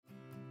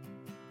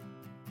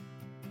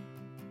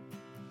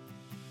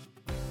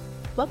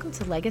Welcome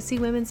to Legacy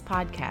Women's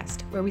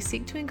Podcast, where we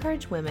seek to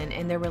encourage women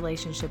in their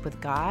relationship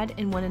with God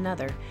and one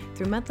another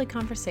through monthly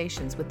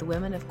conversations with the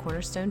women of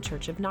Cornerstone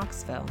Church of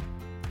Knoxville.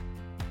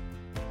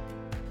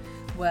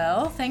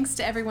 Well, thanks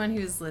to everyone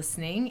who's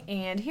listening.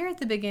 And here at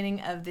the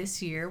beginning of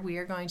this year, we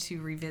are going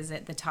to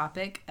revisit the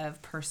topic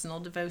of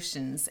personal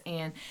devotions.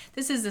 And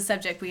this is the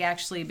subject we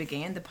actually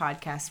began the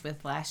podcast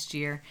with last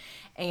year.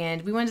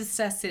 And we want to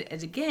discuss it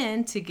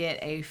again to get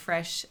a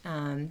fresh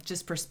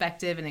just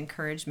perspective and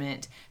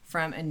encouragement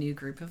from a new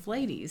group of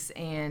ladies.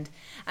 And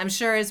I'm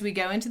sure as we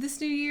go into this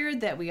new year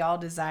that we all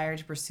desire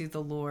to pursue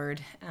the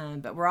Lord,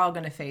 but we're all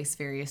going to face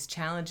various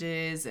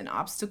challenges and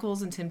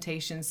obstacles and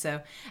temptations.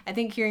 So I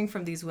think hearing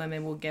from these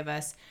women will give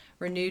us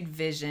renewed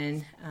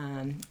vision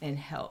and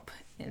help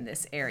in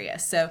this area.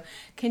 So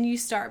can you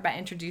start by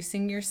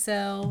introducing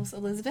yourselves,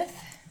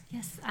 Elizabeth?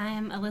 Yes, I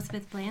am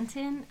Elizabeth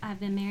Blanton. I've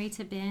been married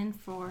to Ben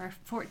for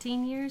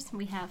 14 years.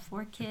 We have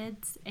 4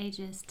 kids,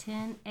 ages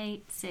 10,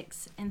 8,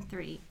 6, and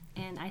 3.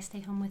 And I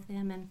stay home with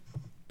them and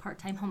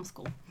part-time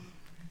homeschool.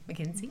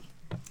 Mackenzie?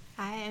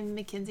 I am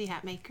Mackenzie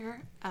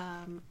Hatmaker.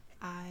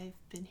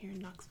 I've been here in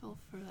Knoxville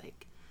for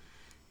like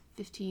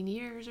 15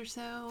 years or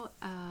so.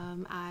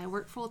 I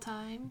work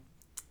full-time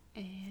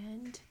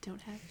and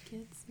don't have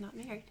kids, not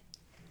married.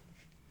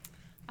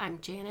 I'm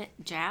Janet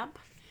Jab,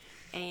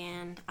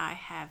 and I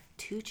have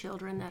 2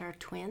 children that are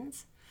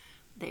twins.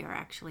 They are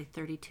actually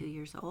 32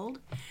 years old,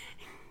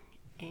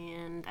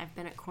 and I've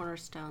been at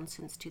Cornerstone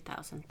since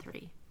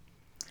 2003.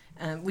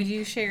 Would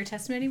you share your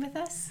testimony with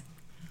us?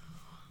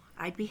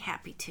 I'd be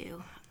happy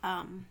to.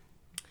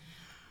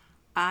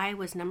 I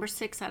was number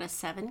 6 out of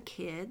 7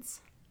 kids,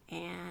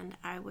 and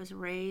I was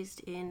raised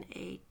in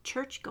a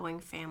church-going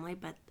family,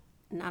 but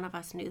none of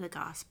us knew the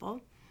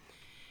gospel.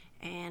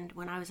 And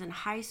when I was in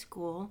high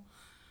school,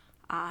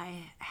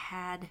 I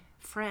had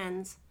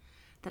friends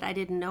that I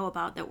didn't know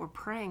about that were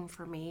praying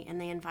for me, and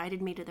they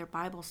invited me to their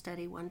Bible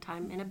study one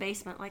time in a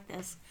basement like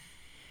this.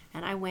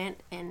 And I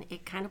went, and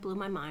it kind of blew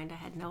my mind. I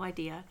had no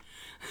idea.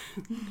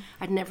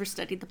 I'd never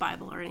studied the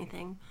Bible or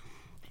anything.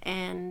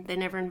 And they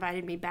never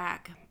invited me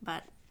back,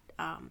 but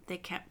they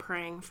kept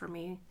praying for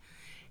me.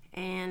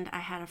 And I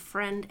had a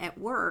friend at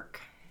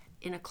work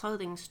in a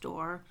clothing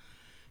store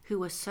who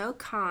was so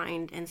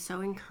kind and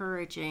so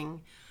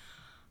encouraging.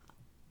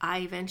 I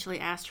eventually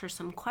asked her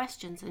some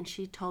questions, and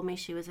she told me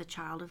she was a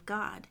child of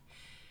God.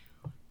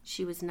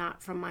 She was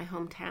not from my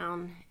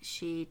hometown.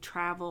 She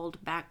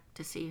traveled back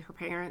to see her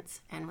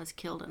parents and was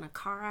killed in a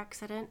car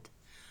accident.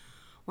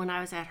 When I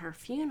was at her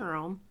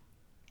funeral,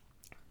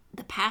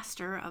 the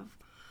pastor of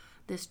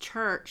this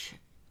church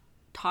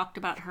talked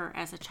about her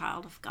as a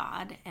child of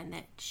God and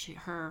that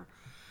her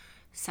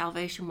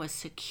salvation was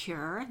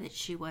secure, that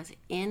she was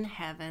in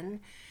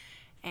heaven.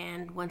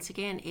 And once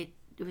again, it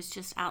was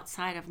just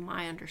outside of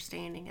my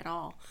understanding at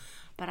all.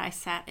 But I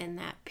sat in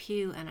that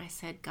pew and I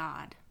said,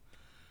 God,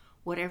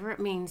 whatever it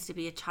means to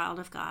be a child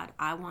of God,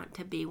 I want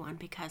to be one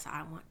because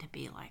I want to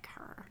be like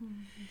her.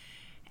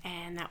 Mm-hmm.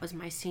 And that was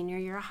my senior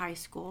year of high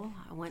school.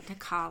 I went to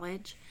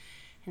college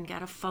and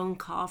got a phone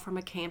call from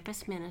a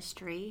campus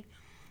ministry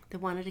that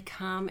wanted to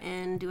come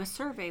and do a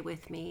survey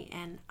with me.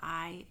 And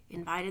I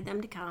invited them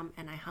to come,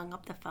 and I hung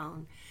up the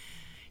phone,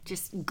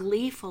 just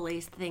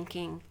gleefully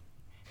thinking,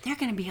 they're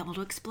going to be able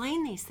to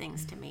explain these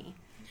things to me.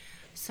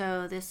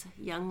 So this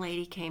young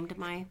lady came to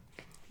my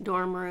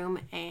dorm room,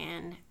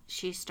 and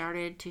she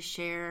started to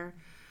share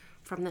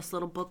from this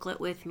little booklet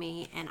with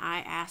me, and I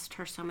asked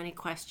her so many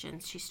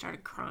questions. She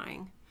started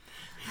crying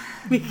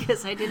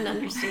because I didn't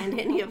understand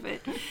any of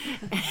it.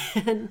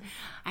 And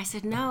I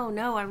said,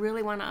 no, I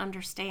really want to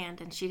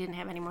understand. And she didn't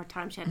have any more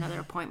time. She had another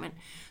appointment.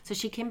 So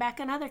she came back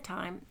another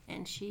time,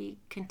 and she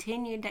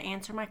continued to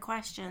answer my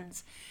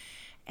questions.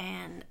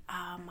 And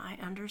I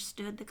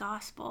understood the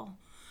gospel,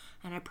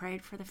 and I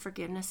prayed for the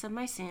forgiveness of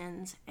my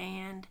sins.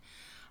 And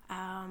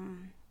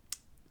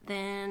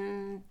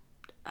then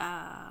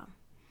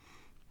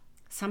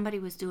somebody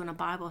was doing a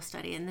Bible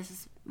study, and this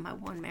is my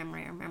one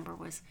memory I remember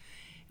was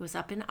it was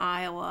up in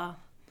Iowa.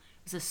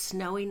 It was a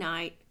snowy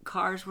night.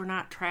 Cars were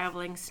not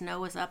traveling.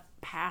 Snow was up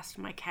past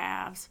my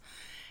calves,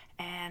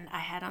 and I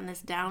had on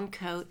this down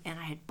coat, and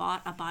I had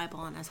bought a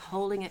Bible, and I was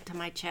holding it to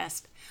my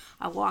chest.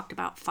 I walked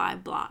about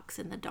 5 blocks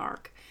in the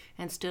dark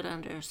and stood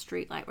under a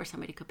street light where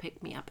somebody could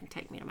pick me up and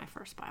take me to my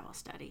first Bible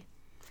study.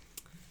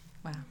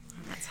 Wow.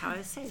 And that's how I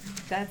was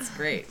saved. That's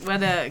great.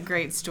 What a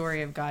great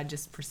story of God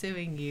just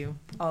pursuing you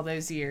all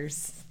those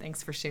years.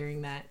 Thanks for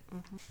sharing that.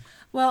 Mm-hmm.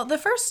 Well, the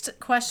first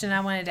question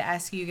I wanted to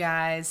ask you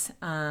guys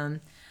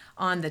on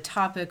the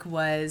topic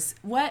was,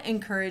 what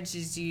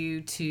encourages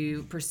you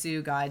to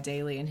pursue God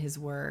daily in His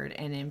Word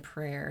and in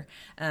prayer?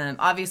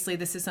 Obviously,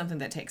 this is something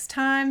that takes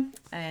time.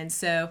 And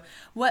so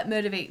what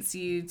motivates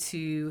you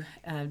to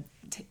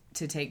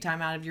take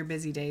time out of your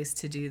busy days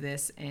to do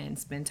this and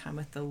spend time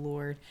with the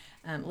Lord?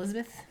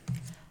 Elizabeth?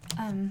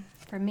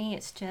 For me,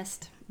 it's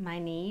just my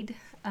need.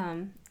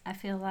 I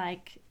feel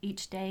like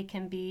each day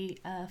can be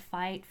a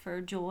fight for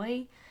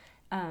joy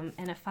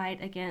and a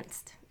fight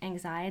against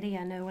anxiety.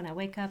 I know when I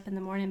wake up in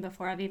the morning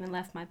before I've even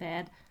left my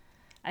bed,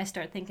 I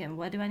start thinking,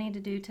 what do I need to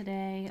do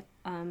today?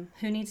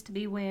 Who needs to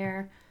be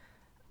where?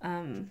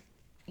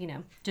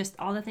 Just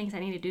all the things I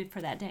need to do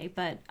for that day.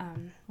 But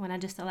when I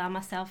just allow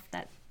myself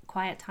that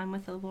quiet time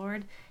with the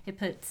Lord, it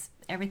puts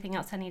everything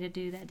else I need to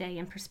do that day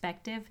in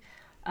perspective.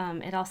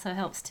 It also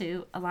helps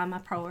to align my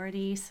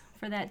priorities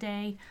for that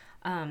day.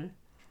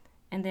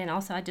 And then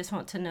also I just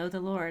want to know the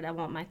Lord. I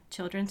want my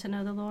children to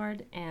know the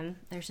Lord, and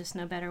there's just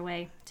no better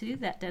way to do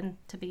that than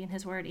to be in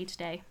His Word each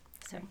day.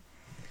 So,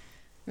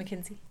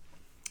 Mackenzie?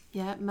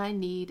 Yeah, my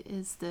need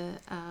is the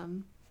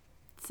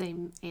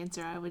same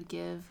answer I would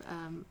give.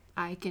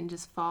 I can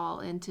just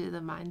fall into the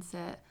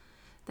mindset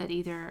that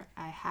either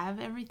I have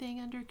everything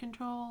under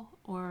control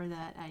or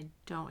that I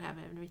don't have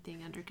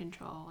everything under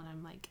control, and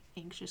I'm like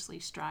anxiously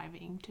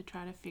striving to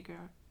try to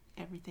figure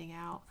everything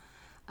out.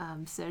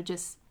 So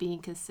just being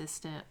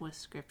consistent with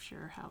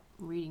Scripture,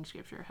 reading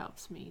Scripture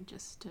helps me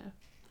just to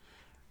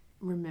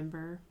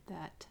remember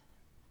that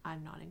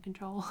I'm not in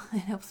control. It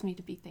helps me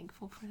to be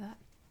thankful for that.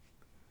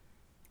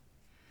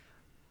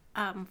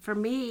 For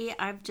me,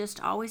 I've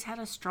just always had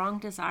a strong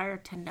desire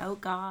to know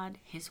God,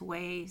 His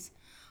ways,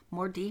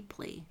 more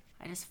deeply.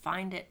 I just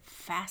find it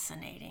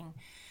fascinating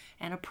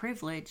and a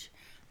privilege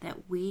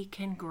that we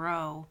can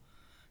grow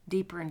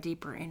deeper and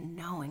deeper in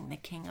knowing the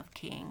King of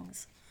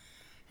Kings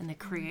and the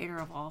Creator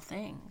of all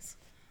things.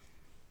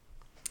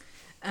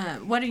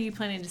 What are you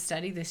planning to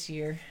study this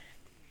year?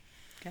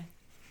 Okay.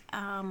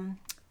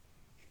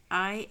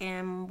 I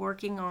am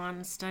working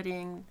on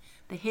studying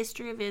the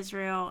history of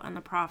Israel and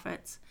the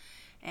prophets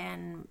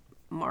and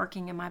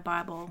marking in my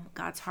Bible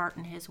God's heart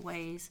and His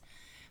ways,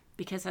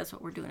 because that's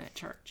what we're doing at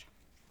church.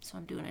 So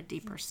I'm doing a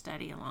deeper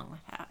study along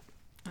with that.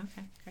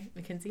 Okay, great.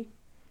 Mackenzie?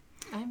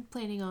 I'm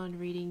planning on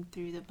reading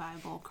through the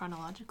Bible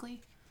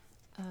chronologically.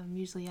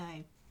 Usually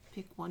I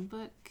pick one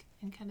book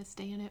and kind of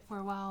stay in it for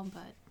a while,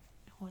 but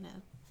I want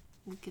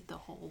to get the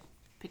whole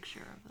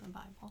picture of the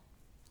Bible.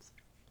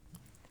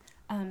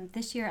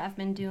 This year I've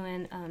been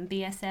doing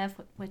BSF,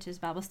 which is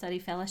Bible Study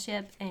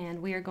Fellowship,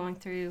 and we are going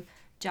through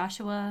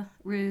Joshua,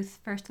 Ruth,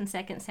 1st and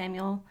 2nd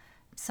Samuel,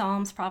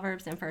 Psalms,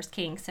 Proverbs, and 1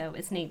 Kings. So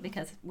it's neat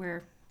because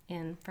we're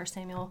in 1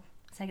 Samuel,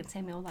 2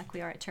 Samuel like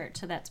we are at church,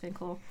 so that's been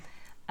cool.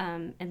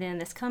 And then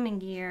this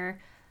coming year,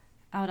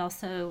 I would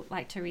also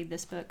like to read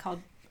this book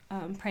called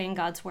Praying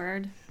God's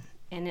Word,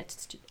 and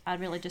I'd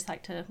really just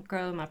like to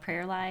grow in my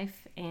prayer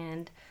life,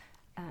 and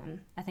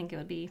I think it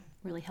would be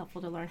really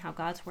helpful to learn how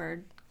God's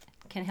Word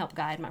can help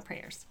guide my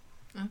prayers.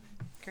 Okay,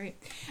 great.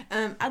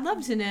 I'd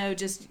love to know,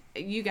 just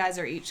you guys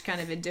are each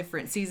kind of in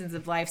different seasons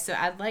of life, so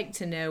I'd like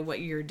to know what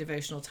your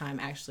devotional time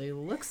actually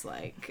looks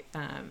like,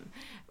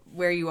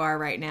 where you are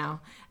right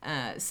now.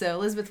 So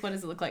Elizabeth, what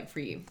does it look like for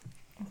you?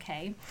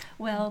 Okay,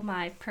 well,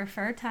 my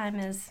preferred time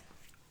is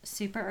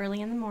super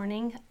early in the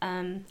morning.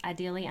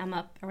 Ideally, I'm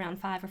up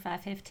around 5 or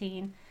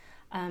 5:15.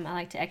 I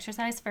like to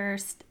exercise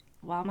first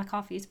while my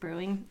coffee is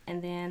brewing,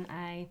 and then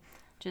I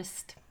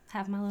just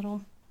have my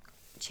little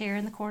chair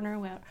in the corner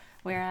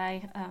where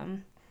I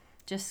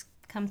just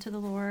come to the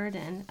Lord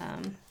and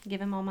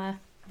give Him all my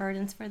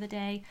burdens for the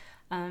day.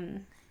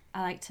 I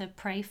like to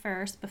pray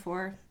first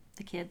before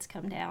the kids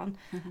come down,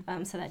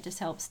 so that just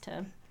helps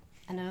to,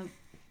 I know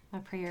my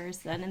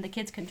prayers, and the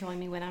kids can join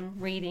me when I'm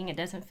reading. It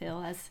doesn't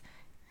feel as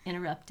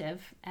interruptive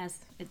as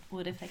it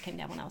would if they came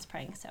down when I was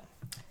praying, so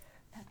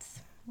that's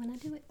when I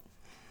do it.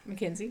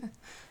 Mackenzie?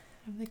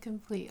 I'm the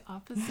complete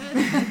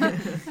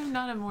opposite. I'm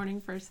not a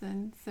morning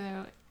person,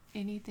 so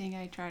anything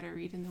I try to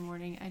read in the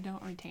morning, I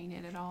don't retain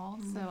it at all.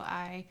 So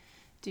I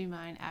do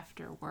mine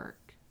after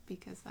work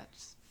because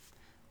that's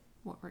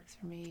what works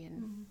for me,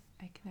 and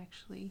I can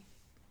actually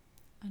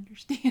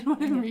understand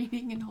what I'm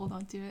reading and hold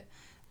on to it.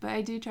 But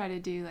I do try to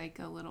do like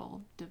a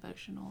little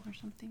devotional or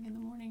something in the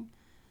morning.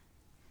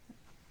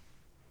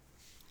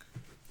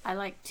 I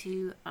like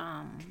to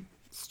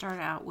start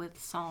out with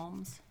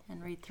Psalms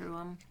and read through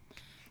them.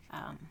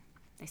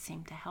 They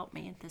seem to help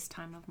me at this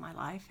time of my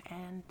life.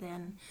 And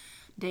then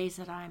days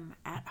that I'm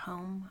at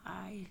home,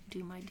 I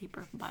do my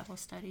deeper Bible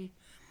study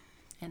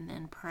and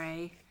then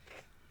pray.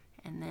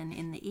 And then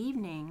in the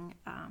evening,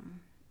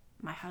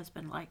 my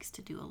husband likes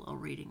to do a little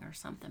reading or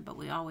something, but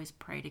we always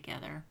pray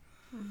together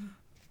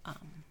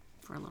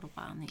for a little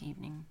while in the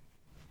evening.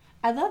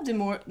 I'd love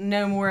to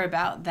know more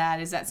about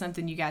that. Is that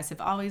something you guys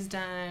have always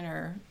done,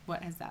 or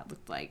what has that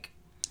looked like?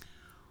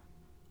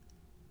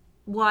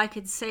 Well, I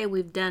could say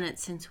we've done it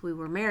since we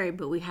were married,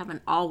 but we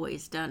haven't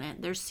always done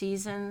it. There's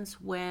seasons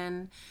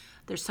when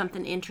there's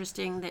something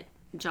interesting that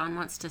John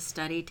wants to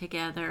study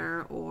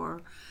together,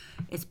 or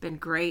it's been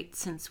great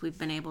since we've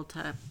been able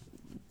to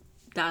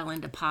dial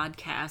into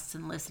podcasts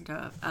and listen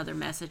to other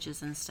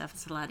messages and stuff.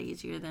 It's a lot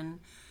easier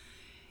than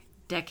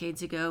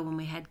decades ago when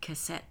we had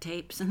cassette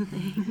tapes and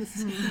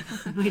things.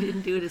 We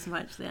didn't do it as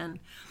much then.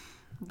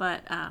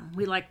 But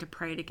we like to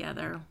pray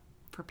together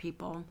for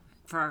people,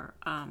 for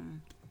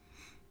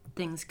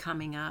things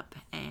coming up,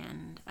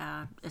 and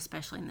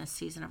especially in this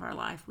season of our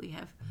life, we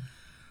have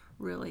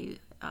really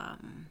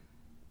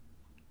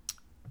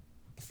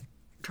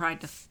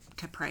tried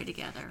to pray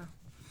together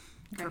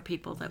for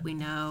people that we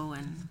know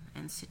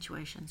and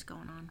situations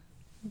going on.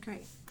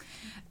 Great.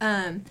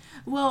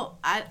 Well,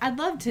 I'd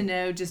love to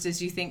know, just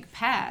as you think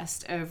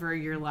past over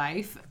your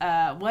life,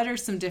 what are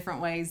some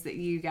different ways that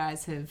you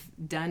guys have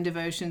done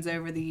devotions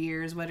over the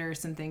years? What are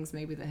some things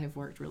maybe that have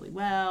worked really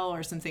well,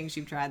 or some things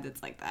you've tried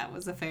that's like, that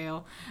was a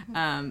fail?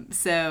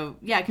 So,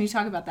 yeah, can you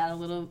talk about that a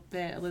little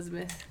bit,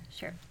 Elizabeth?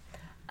 Sure.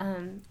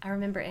 I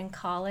remember in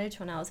college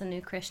when I was a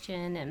new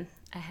Christian and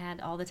I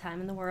had all the time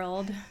in the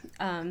world.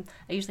 I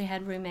usually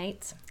had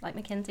roommates like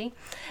Mackenzie,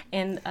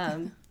 and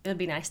it would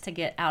be nice to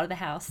get out of the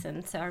house.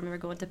 And so I remember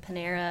going to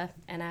Panera,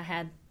 and I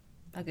had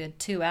a good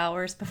 2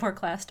 hours before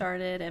class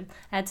started, and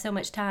I had so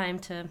much time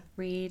to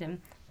read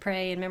and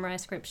pray and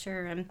memorize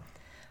scripture.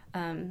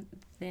 And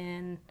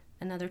then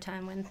another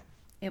time when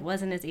it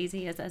wasn't as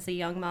easy as a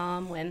young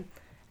mom, when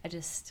I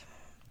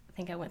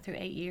think I went through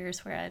 8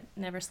 years where I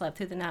never slept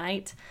through the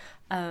night.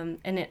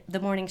 The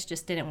mornings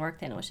just didn't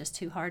work then. It was just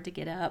too hard to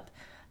get up.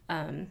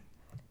 And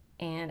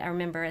I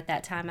remember at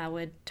that time I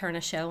would turn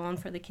a show on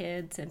for the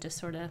kids and just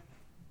sort of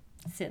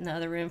sit in the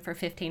other room for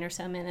 15 or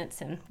so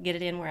minutes and get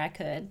it in where I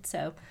could.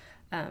 So,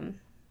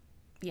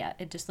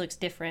 it just looks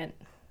different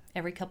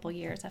every couple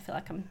years. I feel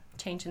like I'm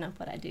changing up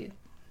what I do.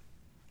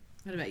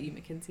 What about you,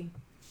 Mackenzie?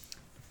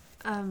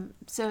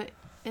 So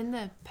in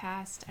the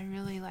past, I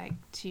really like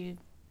to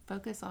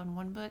focus on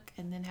one book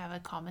and then have a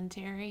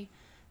commentary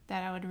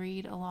that I would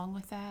read along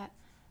with that.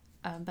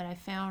 But I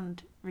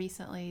found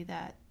recently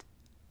that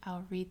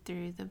I'll read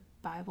through the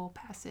Bible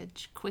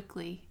passage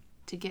quickly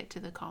to get to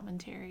the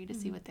commentary to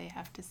see what they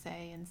have to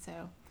say. And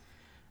so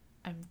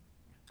I'm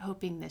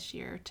hoping this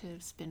year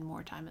to spend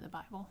more time in the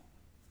Bible.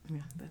 Yeah,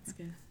 that's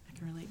good. I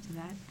can relate to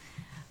that.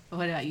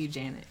 What about you,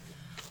 Janet?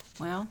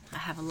 Well, I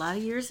have a lot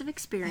of years of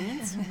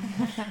experience,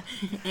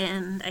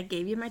 and I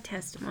gave you my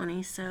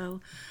testimony.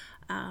 So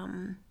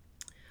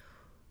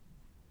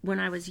when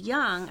I was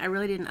young, I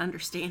really didn't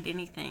understand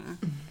anything,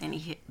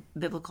 any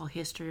biblical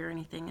history or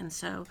anything. And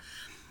so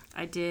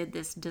I did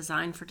this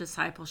Design for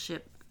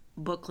Discipleship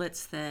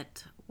booklets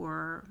that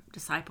were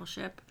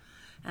discipleship,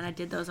 and I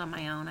did those on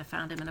my own. I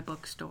found them in a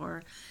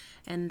bookstore.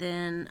 And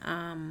then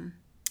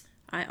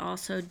I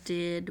also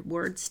did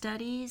word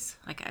studies.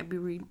 Like, I'd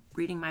be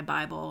reading my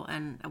Bible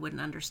and I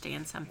wouldn't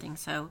understand something,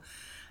 so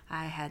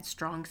I had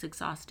Strong's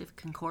Exhaustive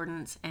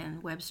Concordance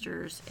and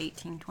Webster's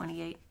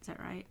 1828, is that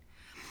right?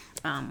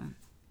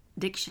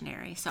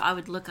 Dictionary. So I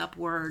would look up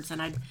words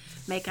and I'd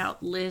make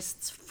out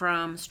lists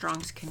from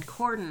Strong's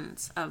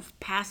Concordance of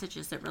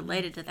passages that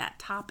related to that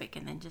topic,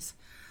 and then just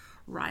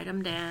write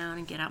them down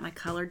and get out my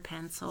colored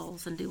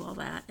pencils and do all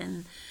that.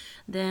 And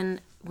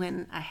then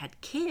when I had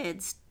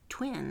kids,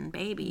 twin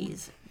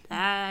babies,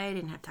 I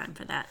didn't have time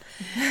for that.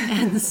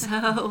 And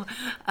so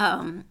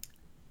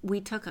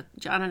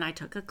John and I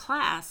took a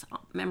class,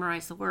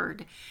 Memorize the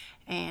Word,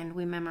 and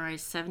we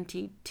memorized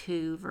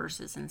 72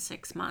 verses in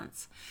 6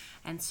 months.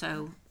 And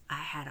so I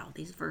had all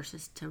these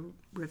verses to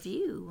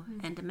review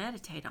and to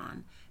meditate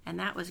on, and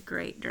that was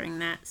great during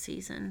that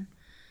season.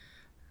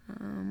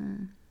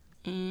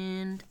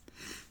 And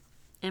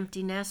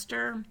Empty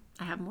Nester,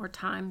 I have more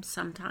time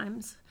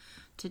sometimes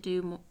to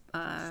do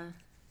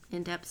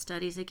in-depth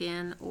studies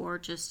again, or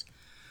just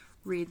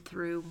read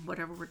through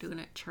whatever we're doing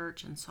at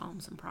church in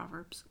Psalms and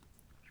Proverbs.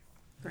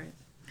 Great.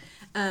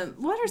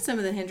 What are some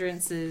of the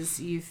hindrances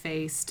you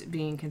faced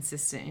being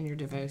consistent in your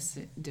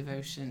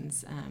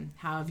devotions?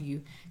 How have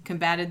you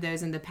combated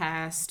those in the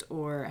past,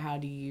 or how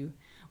do you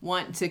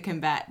want to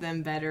combat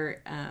them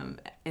better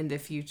in the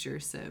future?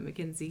 So,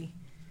 Mackenzie,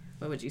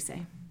 what would you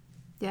say?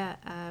 Yeah,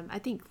 I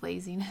think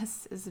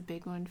laziness is a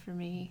big one for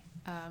me.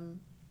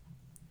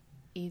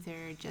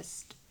 Either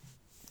just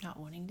not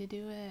wanting to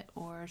do it,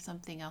 or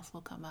something else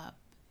will come up,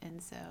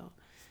 and so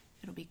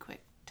it'll be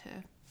quick to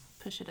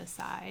push it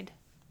aside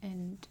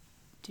and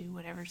do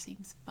whatever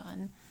seems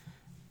fun.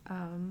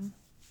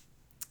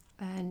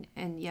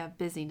 And yeah,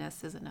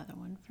 busyness is another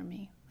one for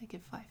me. Like,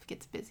 if life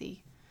gets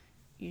busy,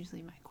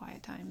 usually my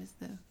quiet time is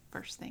the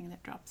first thing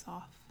that drops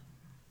off.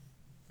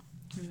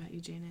 What about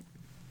you, Janet?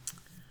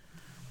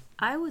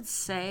 I would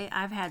say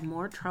I've had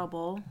more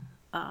trouble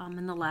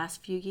in the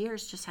last few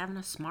years just having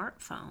a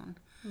smartphone,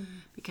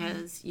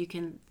 because you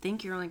can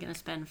think you're only going to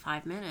spend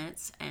 5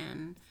 minutes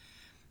and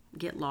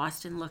get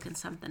lost in looking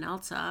something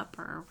else up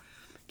or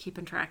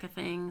keeping track of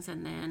things,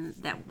 and then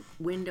that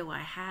window I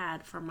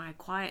had for my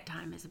quiet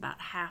time is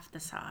about half the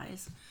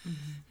size,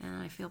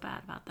 and I feel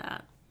bad about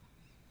that.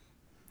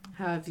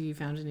 How have you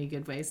found any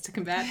good ways to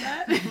combat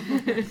that?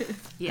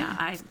 Yeah,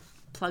 I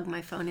plug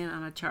my phone in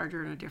on a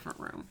charger in a different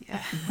room.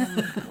 Yeah,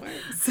 that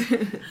works.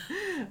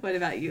 What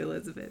about you,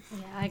 Elizabeth?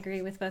 Yeah, I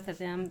agree with both of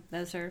them.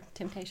 Those are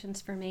temptations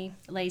for me: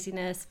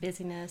 laziness,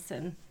 busyness,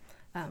 and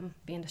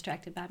being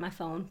distracted by my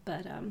phone.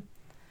 But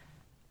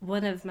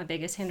one of my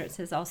biggest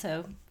hindrances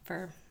also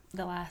for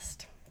the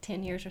last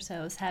 10 years or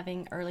so is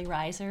having early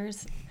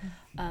risers.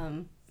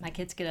 My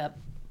kids get up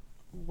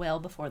well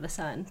before the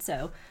sun.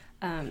 So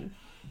I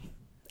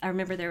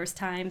remember there was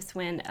times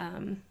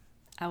when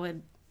I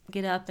would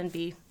get up and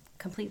be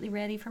completely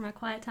ready for my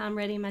quiet time,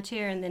 ready in my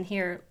chair, and then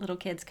hear little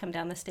kids come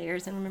down the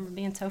stairs, and I remember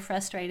being so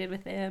frustrated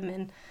with them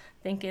and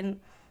thinking,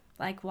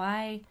 like,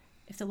 why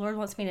if the Lord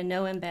wants me to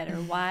know him better,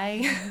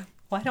 why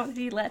doesn't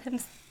he let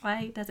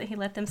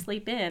them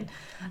sleep in?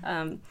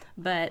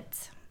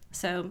 But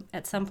so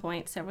at some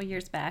point several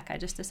years back, I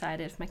just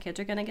decided if my kids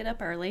are going to get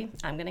up early,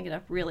 I'm going to get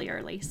up really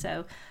early.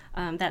 So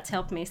that's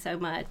helped me so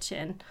much.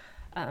 And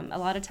a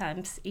lot of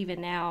times, even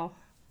now,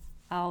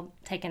 I'll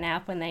take a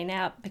nap when they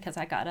nap because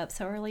I got up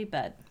so early,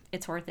 but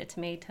it's worth it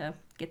to me to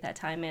get that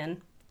time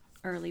in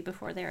early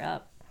before they're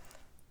up.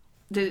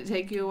 Did it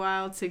take you a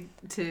while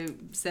to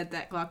set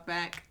that clock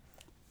back?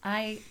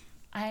 I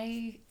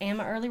am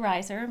an early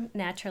riser.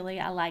 Naturally,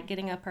 I like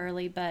getting up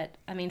early, but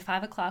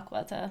 5 o'clock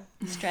was a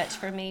stretch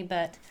for me.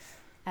 But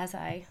as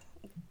I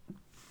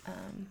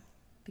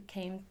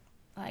became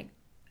I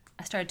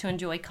started to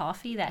enjoy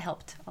coffee, that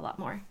helped a lot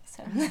more.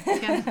 So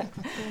Yeah,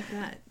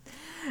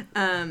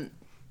 that.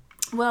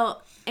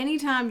 Well,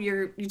 anytime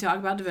you talk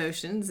about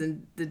devotions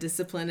and the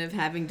discipline of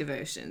having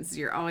devotions,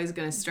 you're always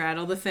going to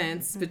straddle the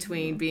fence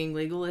between being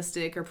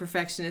legalistic or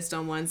perfectionist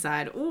on one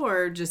side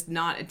or just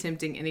not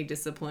attempting any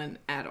discipline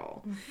at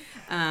all.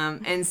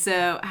 And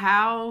so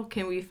how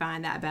can we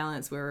find that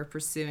balance where we're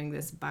pursuing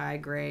this by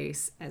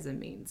grace as a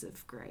means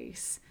of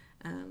grace?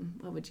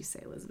 What would you say,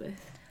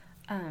 Elizabeth?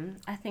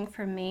 I think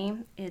for me,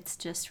 it's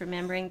just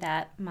remembering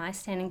that my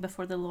standing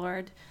before the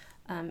Lord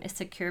is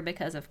secure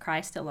because of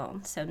Christ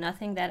alone. So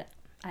nothing that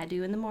I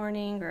do in the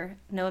morning or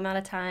no amount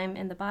of time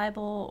in the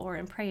Bible or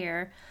in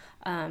prayer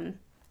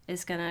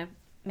is going to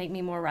make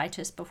me more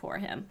righteous before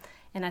him.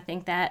 And I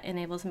think that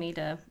enables me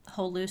to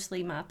hold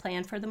loosely my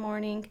plan for the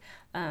morning,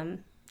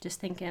 just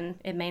thinking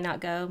it may not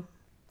go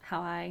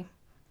how I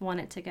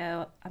want it to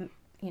go.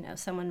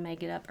 Someone may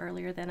get up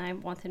earlier than I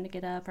want them to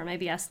get up, or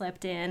maybe I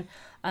slept in,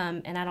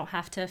 and I don't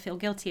have to feel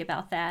guilty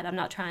about that. I'm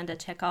not trying to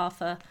check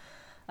off a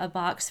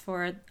box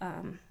for,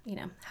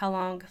 how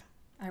long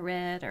I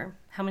read or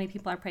how many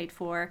people I prayed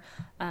for.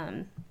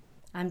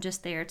 I'm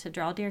just there to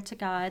draw near to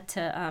God,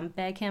 to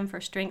beg him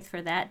for strength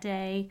for that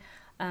day,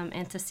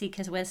 and to seek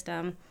his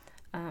wisdom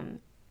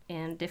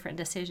in different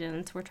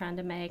decisions we're trying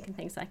to make and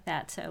things like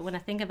that. So when I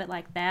think of it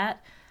like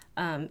that,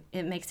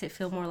 it makes it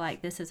feel more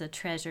like this is a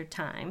treasured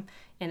time,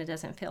 and it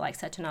doesn't feel like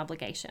such an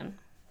obligation.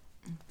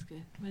 That's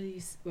good.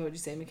 What would you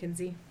say,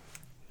 Mackenzie?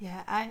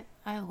 Yeah,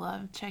 I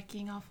love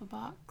checking off a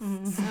box.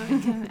 Mm-hmm.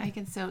 So I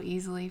can so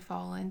easily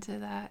fall into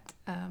that.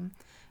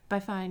 But I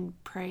find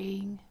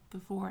praying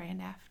before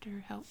and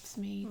after helps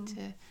me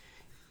to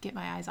get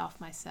my eyes off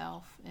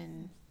myself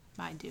and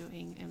my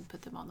doing and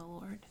put them on the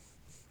Lord.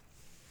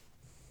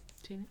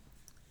 Gina?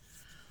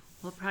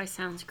 Well, it probably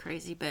sounds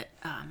crazy, but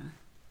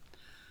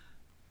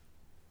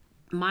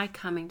my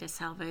coming to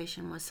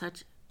salvation was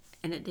such,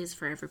 and it is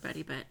for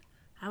everybody, but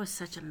I was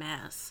such a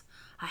mess.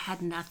 I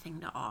had nothing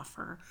to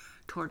offer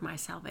toward my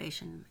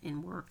salvation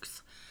in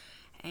works,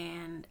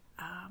 and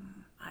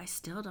I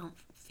still don't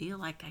feel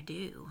like I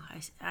do.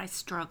 I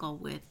struggle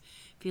with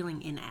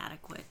feeling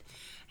inadequate,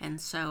 and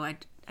so I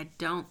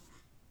don't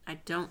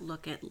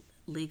look at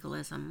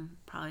legalism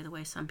probably the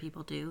way some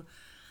people do,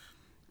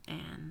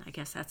 and I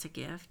guess that's a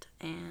gift.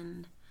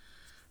 And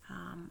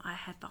I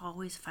have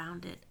always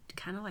found it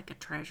kind of like a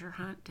treasure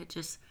hunt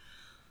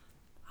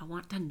I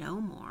want to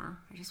know more.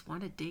 I just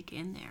want to dig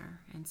in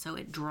there. And so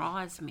it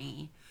draws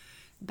me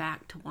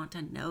back to want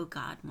to know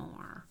God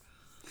more.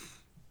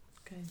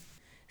 Good.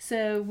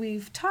 So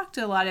we've talked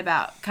a lot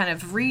about kind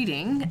of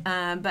reading,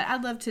 but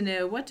I'd love to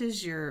know, what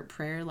does your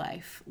prayer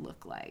life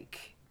look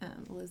like,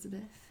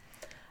 Elizabeth?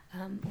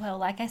 Well,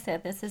 like I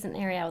said, this is an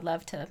area I would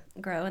love to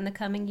grow in the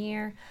coming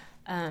year.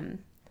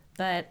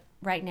 But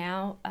right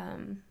now,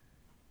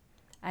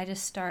 I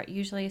just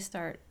usually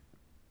start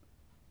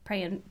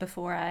praying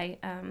before I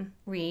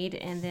read,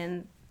 and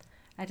then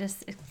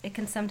it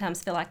can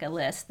sometimes feel like a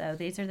list, though.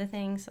 These are the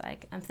things,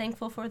 like, I'm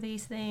thankful for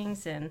these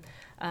things, and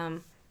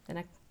then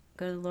I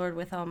go to the Lord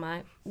with all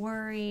my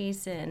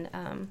worries and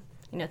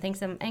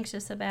things I'm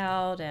anxious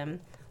about, and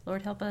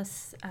Lord, help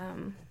us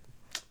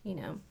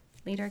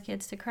lead our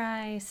kids to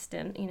Christ,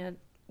 and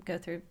go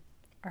through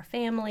our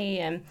family,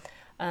 and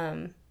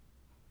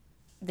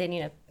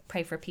then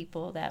pray for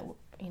people that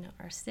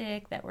are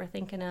sick that we're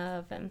thinking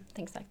of, and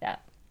things like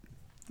that.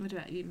 What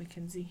about you,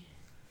 Mackenzie?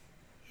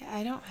 Yeah,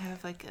 I don't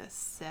have like a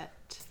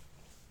set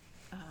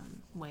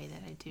way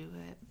that I do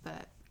it,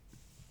 but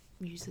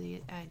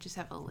usually I just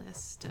have a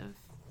list of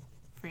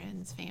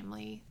friends,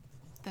 family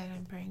that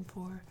I'm praying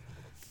for.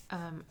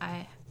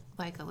 I,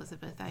 like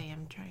Elizabeth, I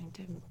am trying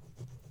to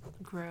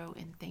grow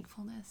in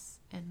thankfulness,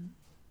 and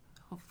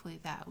hopefully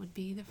that would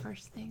be the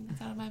first thing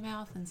that's out of my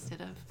mouth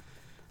instead of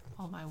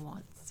all my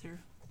wants or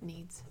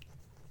needs.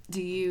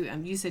 Do you,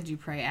 you said you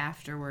pray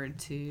afterward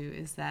too.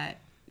 Is that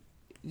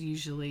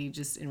usually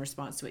just in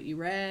response to what you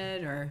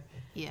read, or?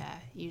 Yeah,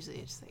 usually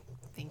it's just like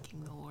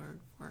thanking the Lord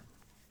for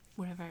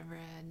whatever I've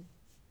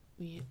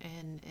read,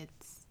 and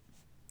it's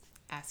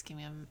asking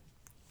him,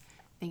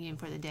 thanking him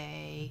for the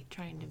day,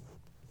 trying to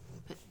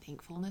put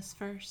thankfulness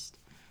first,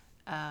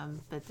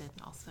 but then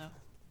also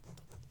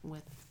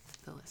with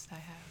the list I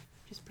have,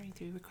 just praying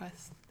through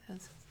requests.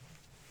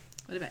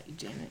 What about you,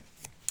 Janet?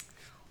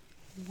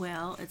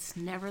 Well, it's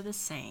never the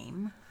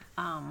same.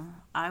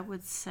 I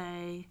would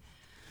say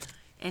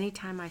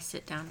anytime I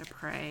sit down to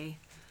pray,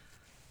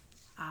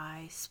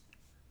 I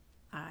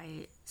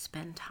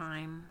spend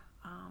time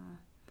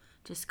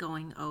just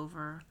going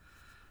over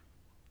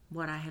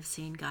what I have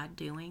seen God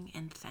doing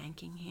and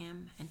thanking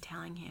Him and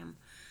telling Him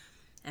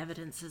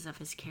evidences of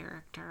His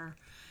character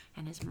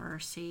and His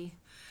mercy.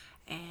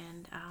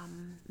 And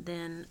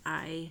then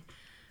I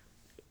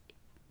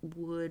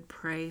would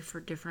pray for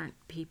different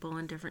people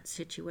in different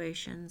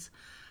situations.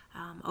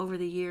 Over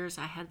the years,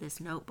 I had this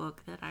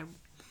notebook that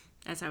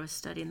as I was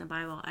studying the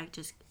Bible, I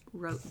just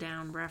wrote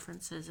down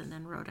references and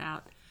then wrote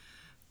out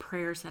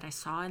prayers that I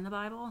saw in the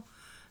Bible.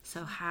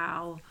 So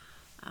how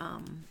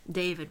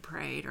David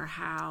prayed, or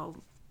how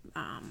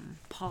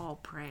Paul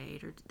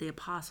prayed, or the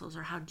apostles,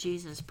 or how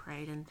Jesus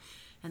prayed,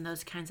 and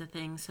those kinds of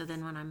things. So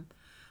then when I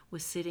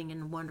was sitting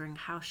and wondering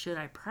how should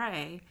I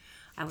pray,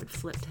 I would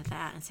flip to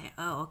that and say,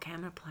 oh, okay,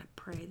 I'm going to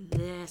pray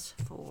this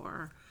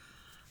for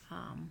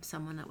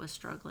someone that was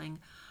struggling.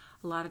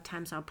 A lot of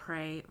times I'll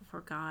pray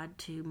for God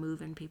to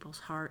move in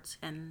people's hearts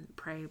and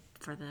pray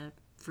for the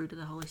fruit of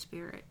the Holy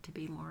Spirit to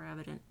be more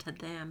evident to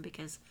them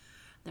because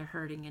they're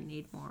hurting and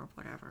need more of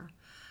whatever.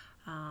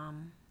 I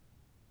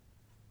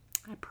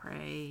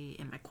pray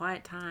in my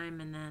quiet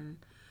time, and then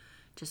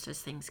just as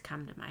things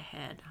come to my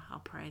head, I'll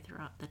pray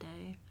throughout the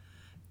day.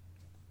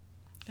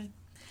 Okay.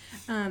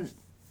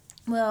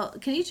 Well,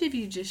 can each of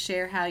you just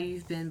share how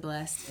you've been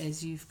blessed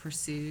as you've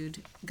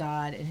pursued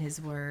God and His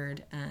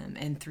Word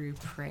and through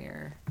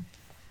prayer?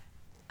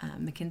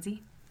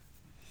 Mackenzie?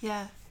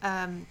 Yeah.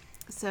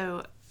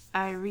 So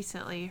I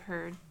recently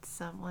heard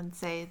someone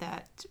say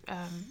that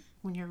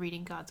when you're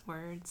reading God's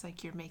Word, it's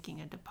like you're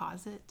making a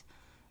deposit.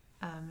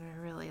 And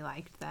I really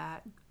liked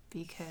that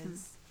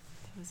because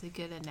it was a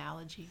good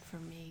analogy for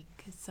me,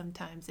 because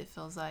sometimes it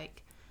feels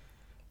like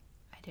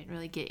I didn't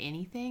really get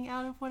anything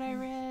out of what I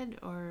read,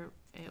 or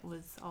it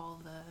was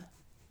all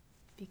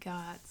the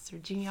begots or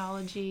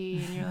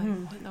genealogy, and you're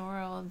like, what in the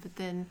world? But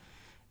then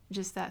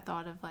just that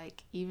thought of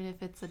like, even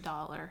if it's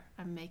 $1,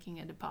 I'm making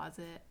a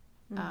deposit.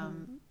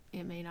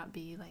 It may not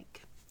be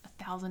like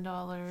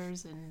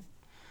 $1,000 and,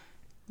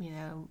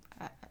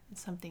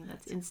 something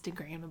that's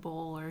Instagrammable,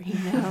 or,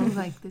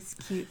 like this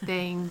cute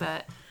thing,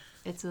 but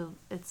it's a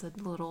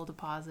little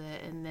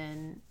deposit. And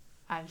then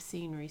I've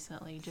seen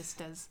recently,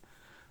 just as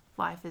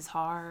life is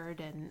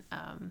hard, and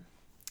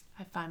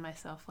I find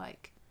myself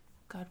like,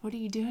 God, what are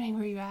you doing?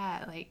 Where are you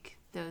at? Like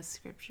those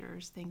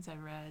scriptures, things I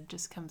read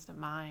just comes to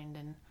mind,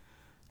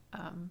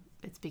 and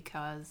it's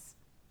because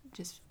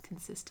just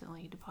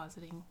consistently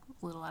depositing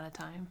a little at a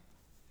time.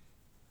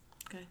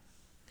 Okay.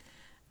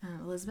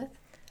 Elizabeth?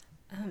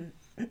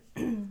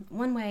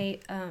 One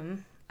way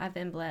I've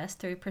been blessed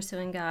through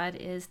pursuing God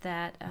is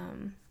that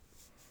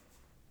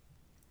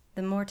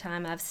the more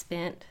time I've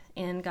spent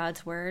in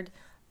God's Word,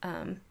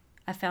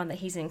 I found that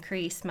He's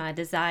increased my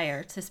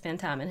desire to spend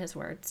time in His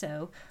Word.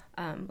 So,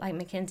 like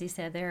Mackenzie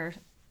said, there are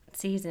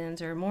seasons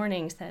or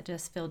mornings that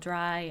just feel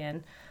dry,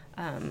 and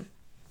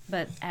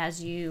but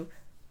as you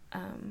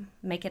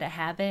make it a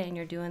habit and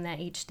you're doing that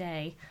each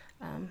day,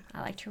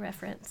 I like your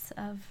reference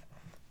of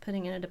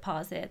putting in a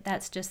deposit.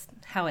 That's just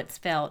how it's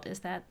felt, is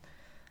that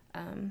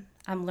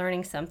I'm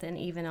learning something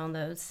even on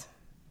those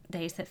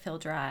days that feel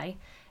dry.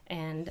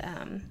 And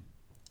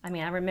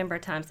I remember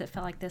times that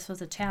felt like this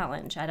was a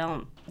challenge.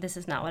 This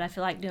is not what I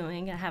feel like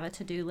doing. I have a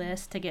to-do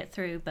list to get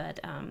through, but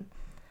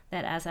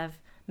that as I've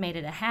made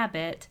it a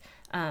habit,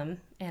 and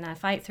I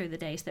fight through the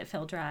days that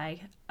feel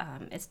dry,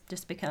 it's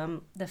just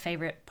become the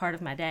favorite part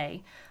of my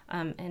day,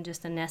 and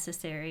just a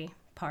necessary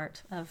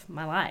part of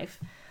my life.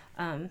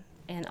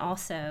 And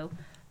also,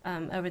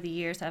 over the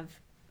years, I've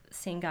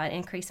seen God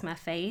increase my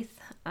faith,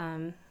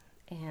 and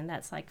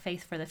that's like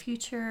faith for the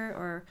future,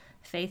 or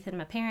faith in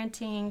my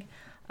parenting,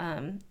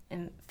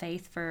 and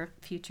faith for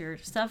future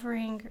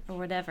suffering, or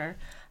whatever.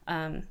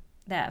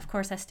 That, of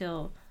course, I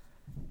still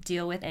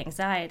deal with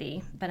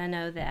anxiety, but I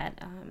know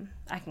that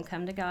I can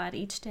come to God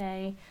each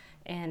day,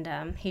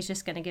 and He's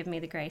just going to give me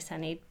the grace I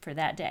need for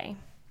that day.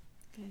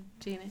 Okay.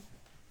 Gina?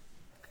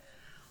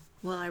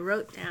 Well, I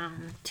wrote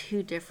down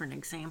 2 different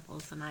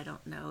examples, and I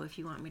don't know if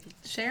you want me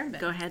to share them.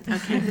 Go ahead.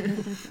 Okay.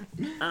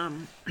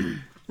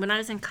 When I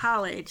was in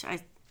college, I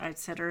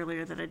said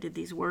earlier that I did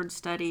these word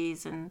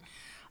studies, and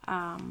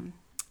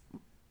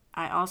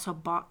I also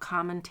bought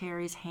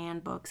commentaries,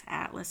 handbooks,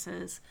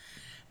 atlases,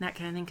 and that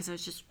kind of thing, because I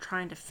was just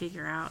trying to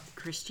figure out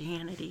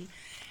Christianity.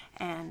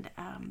 And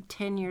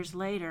 10 years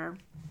later,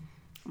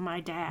 my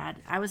dad,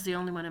 I was the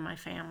only one in my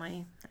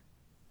family.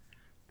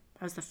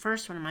 I was the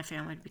first one in my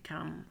family to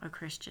become a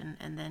Christian,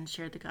 and then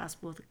shared the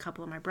gospel with a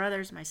couple of my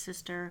brothers, my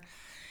sister.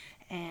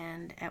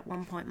 And at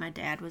one point, my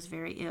dad was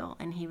very ill,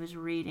 and he was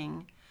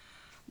reading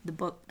the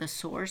book The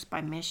Source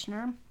by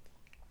Mishner,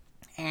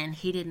 and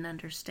he didn't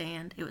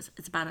understand.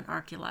 It's about an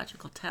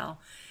archaeological tell,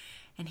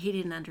 and he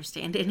didn't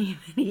understand any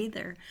of it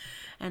either.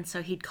 And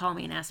so he'd call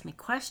me and ask me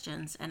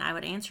questions, and I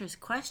would answer his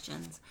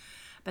questions.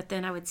 But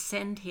then I would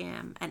send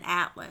him an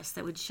atlas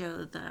that would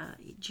show the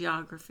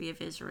geography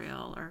of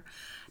Israel, or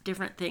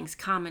different things,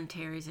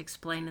 commentaries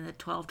explaining the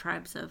 12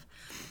 tribes of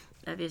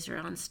of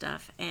Israel and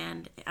stuff,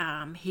 and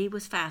he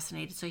was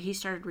fascinated. So he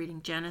started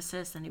reading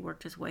Genesis, and he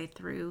worked his way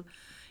through.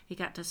 He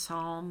got to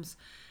Psalms,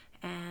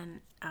 and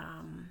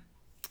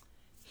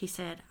he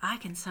said, I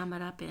can sum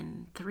it up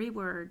in 3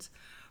 words: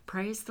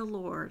 praise the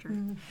Lord.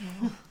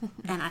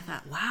 And I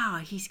thought, wow,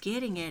 he's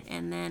getting it.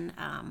 And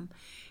then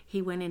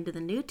he went into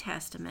the New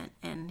Testament,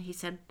 and he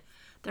said,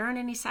 there aren't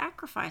any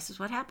sacrifices.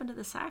 What happened to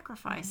the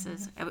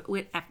sacrifices?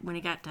 When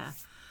he got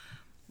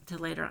to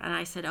later, and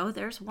I said, oh,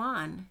 there's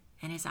one.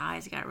 And his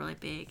eyes got really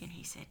big, and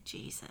he said,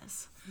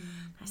 Jesus.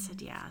 I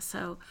said, yeah.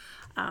 So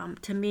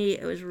to me,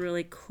 it was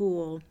really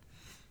cool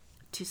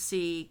to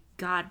see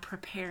God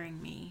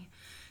preparing me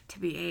to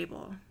be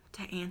able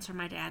to answer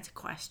my dad's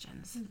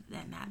questions.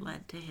 Then that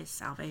led to his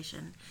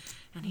salvation,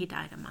 and he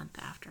died a month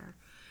after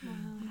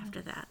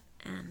that.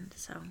 And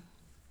so,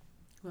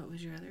 What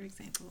was your other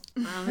example?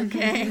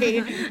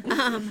 okay.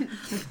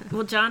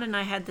 Well, John and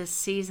I had this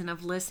season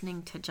of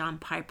listening to John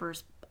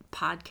Piper's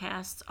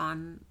podcasts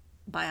on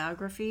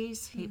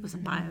biographies. It was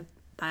a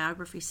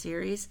biography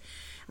series,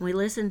 and we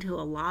listened to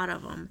a lot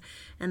of them.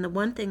 And the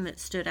one thing that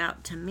stood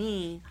out to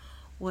me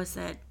was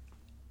that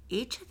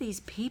each of these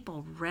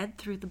people read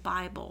through the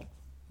Bible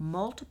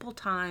multiple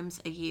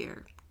times a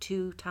year,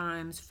 2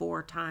 times,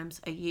 4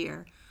 times a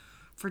year,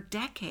 for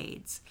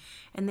decades.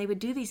 And they would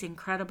do these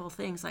incredible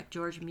things like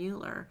George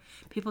Mueller.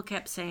 People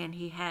kept saying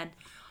he had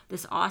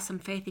this awesome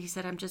faith. He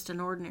said, I'm just an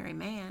ordinary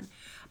man.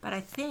 But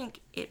I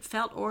think it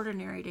felt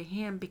ordinary to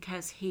him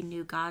because he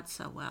knew God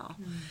so well.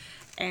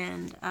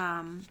 And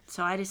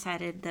so I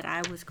decided that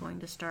I was going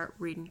to start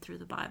reading through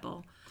the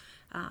Bible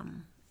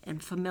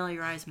and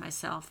familiarize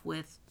myself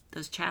with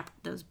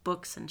those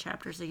books and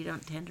chapters that you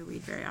don't tend to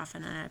read very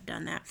often. And I've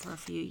done that for a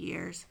few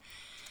years.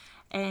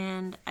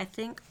 And I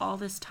think all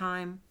this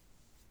time,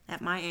 at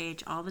my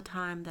age, all the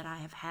time that I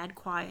have had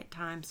quiet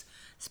times,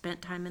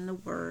 spent time in the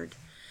Word,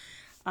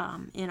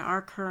 in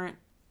our current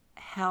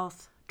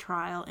health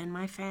trial in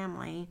my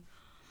family,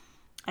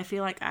 I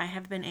feel like I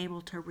have been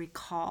able to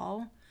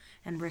recall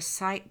and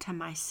recite to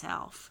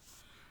myself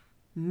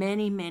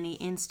many, many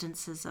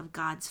instances of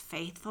God's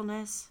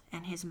faithfulness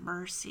and His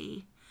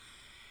mercy.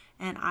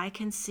 And I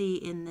can see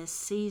in this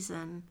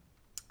season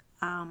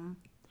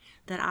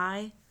that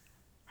I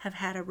have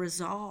had a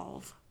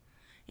resolve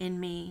in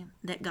me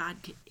that God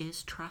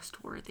is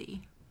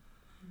trustworthy.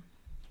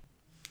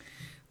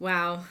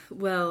 Wow.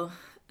 Well,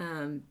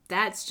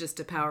 that's just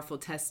a powerful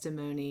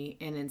testimony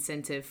and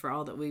incentive for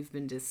all that we've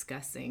been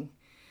discussing.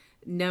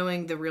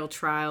 Knowing the real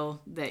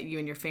trial that you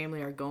and your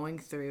family are going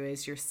through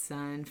as your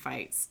son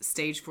fights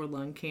stage 4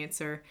 lung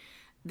cancer,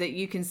 that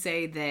you can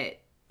say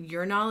that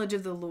your knowledge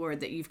of the Lord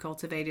that you've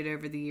cultivated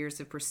over the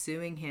years of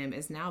pursuing Him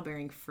is now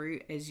bearing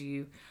fruit as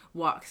you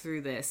walk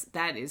through this.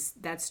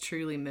 That's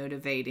truly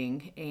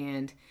motivating,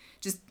 and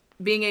just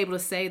being able to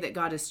say that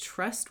God is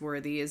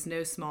trustworthy is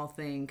no small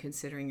thing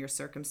considering your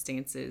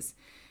circumstances.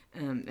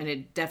 And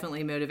it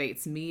definitely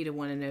motivates me to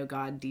want to know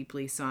God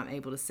deeply, so I'm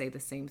able to say the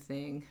same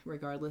thing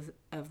regardless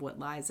of what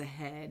lies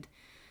ahead.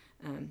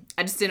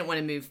 I just didn't want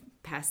to move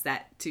past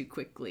that too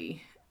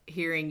quickly.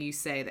 Hearing you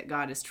say that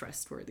God is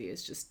trustworthy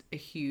is just a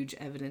huge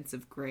evidence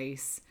of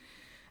grace.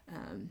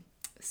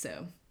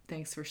 So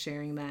thanks for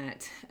sharing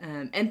that.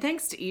 And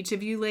thanks to each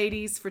of you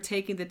ladies for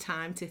taking the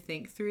time to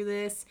think through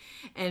this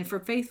and for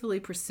faithfully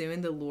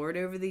pursuing the Lord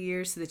over the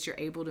years so that you're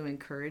able to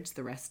encourage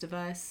the rest of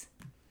us.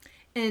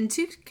 And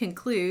to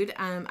conclude,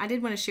 I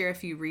did want to share a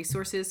few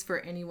resources for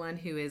anyone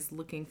who is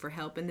looking for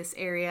help in this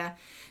area.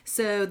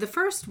 So the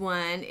first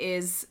one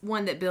is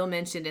one that Bill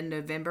mentioned in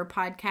November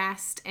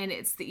podcast, and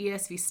it's the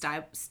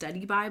ESV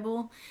Study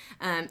Bible.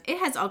 It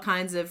has all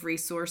kinds of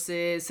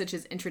resources, such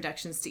as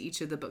introductions to each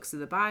of the books of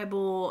the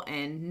Bible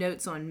and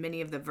notes on many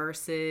of the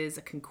verses,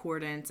 a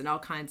concordance, and all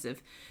kinds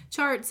of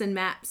charts and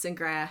maps and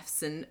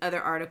graphs and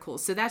other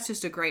articles. So that's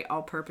just a great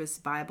all-purpose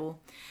Bible.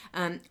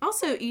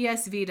 Also,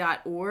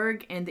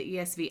 ESV.org and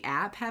the ESV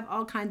app have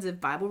all kinds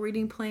of Bible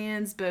reading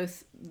plans,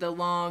 both the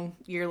long,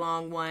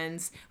 year-long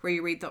ones where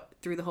you read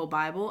through the whole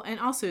Bible and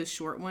also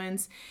short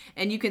ones.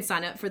 And you can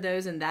sign up for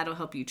those, and that'll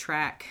help you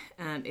track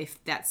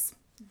if that's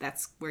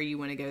where you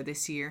want to go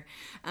this year.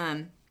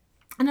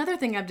 Another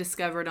thing I've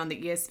discovered on the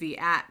ESV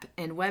app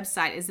and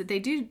website is that they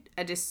do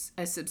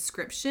a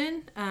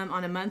subscription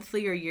on a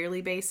monthly or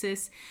yearly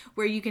basis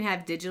where you can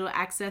have digital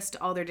access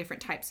to all their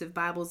different types of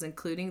Bibles,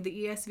 including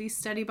the ESV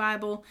Study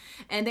Bible.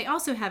 And they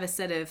also have a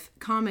set of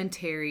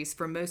commentaries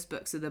for most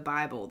books of the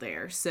Bible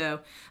there.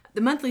 So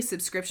the monthly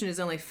subscription is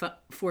only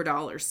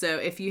 $4. So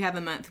if you have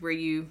a month where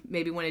you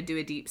maybe want to do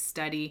a deep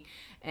study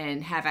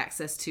and have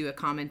access to a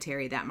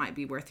commentary, that might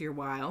be worth your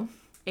while.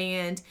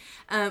 And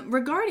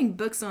regarding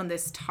books on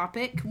this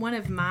topic, one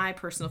of my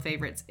personal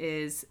favorites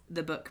is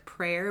the book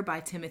Prayer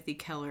by Timothy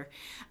Keller.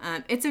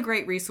 It's a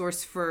great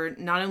resource for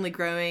not only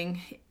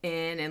growing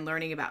in and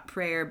learning about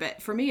prayer,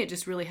 but for me, it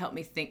just really helped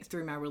me think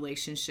through my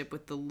relationship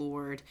with the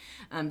Lord,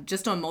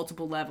 just on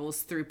multiple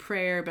levels through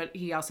prayer. But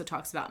he also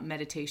talks about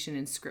meditation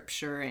and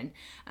scripture,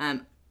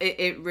 and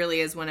it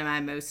really is one of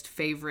my most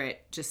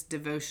favorite just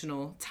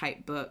devotional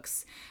type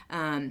books.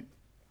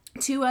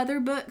 two other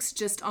books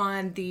just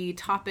on the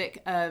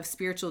topic of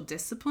spiritual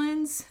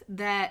disciplines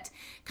that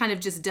kind of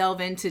just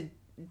delve into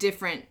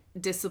different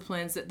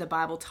disciplines that the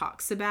Bible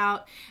talks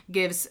about,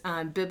 gives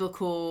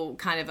biblical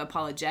kind of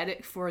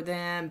apologetic for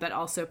them, but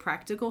also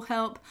practical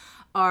help,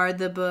 are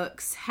the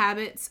books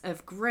Habits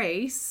of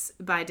Grace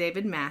by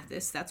David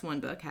Mathis. That's one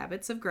book,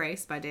 Habits of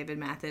Grace by David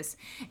Mathis.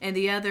 And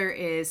the other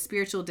is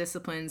Spiritual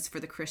Disciplines for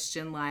the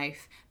Christian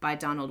Life by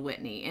Donald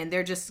Whitney. And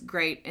they're just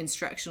great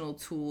instructional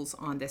tools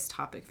on this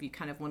topic. If you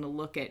kind of want to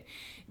look at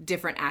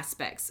different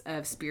aspects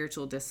of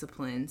spiritual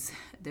disciplines,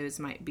 those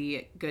might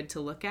be good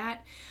to look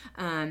at.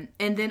 And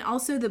then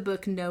also the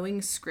book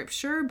Knowing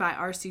Scripture by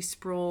R.C.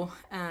 Sproul.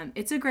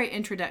 It's a great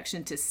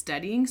introduction to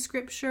studying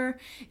Scripture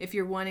if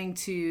you're wanting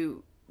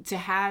to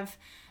have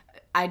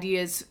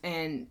ideas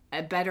and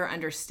a better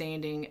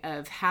understanding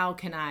of how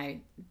can I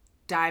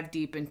dive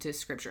deep into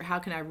Scripture? How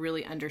can I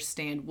really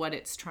understand what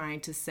it's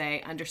trying to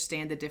say,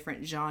 understand the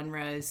different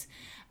genres?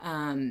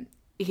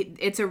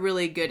 It's a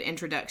really good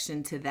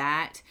introduction to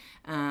that.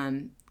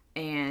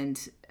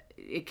 And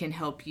it can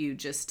help you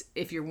just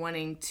if you're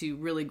wanting to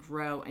really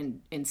grow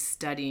in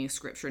studying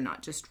Scripture,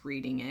 not just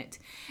reading it.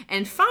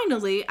 And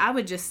finally, I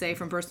would just say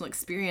from personal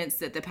experience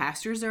that the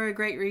pastors are a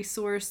great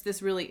resource.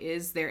 This really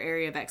is their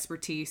area of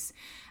expertise.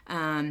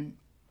 And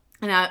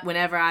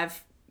whenever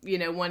I've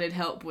wanted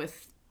help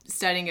with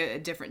studying a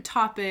different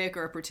topic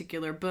or a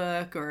particular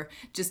book or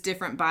just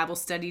different Bible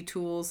study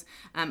tools,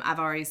 I've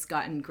always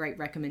gotten great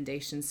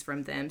recommendations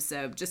from them.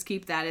 So just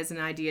keep that as an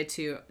idea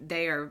too.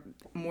 They are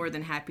more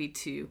than happy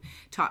to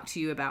talk to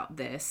you about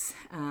this.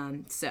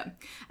 So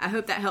I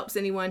hope that helps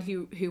anyone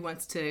who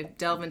wants to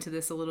delve into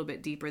this a little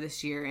bit deeper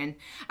this year. And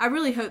I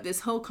really hope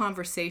this whole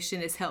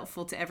conversation is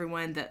helpful to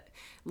everyone that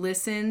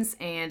listens.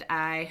 And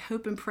I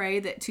hope and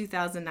pray that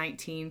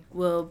 2019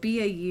 will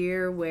be a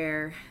year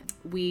where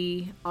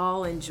we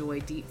all enjoy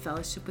deep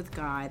fellowship with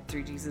God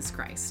through Jesus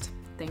Christ.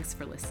 Thanks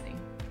for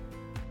listening.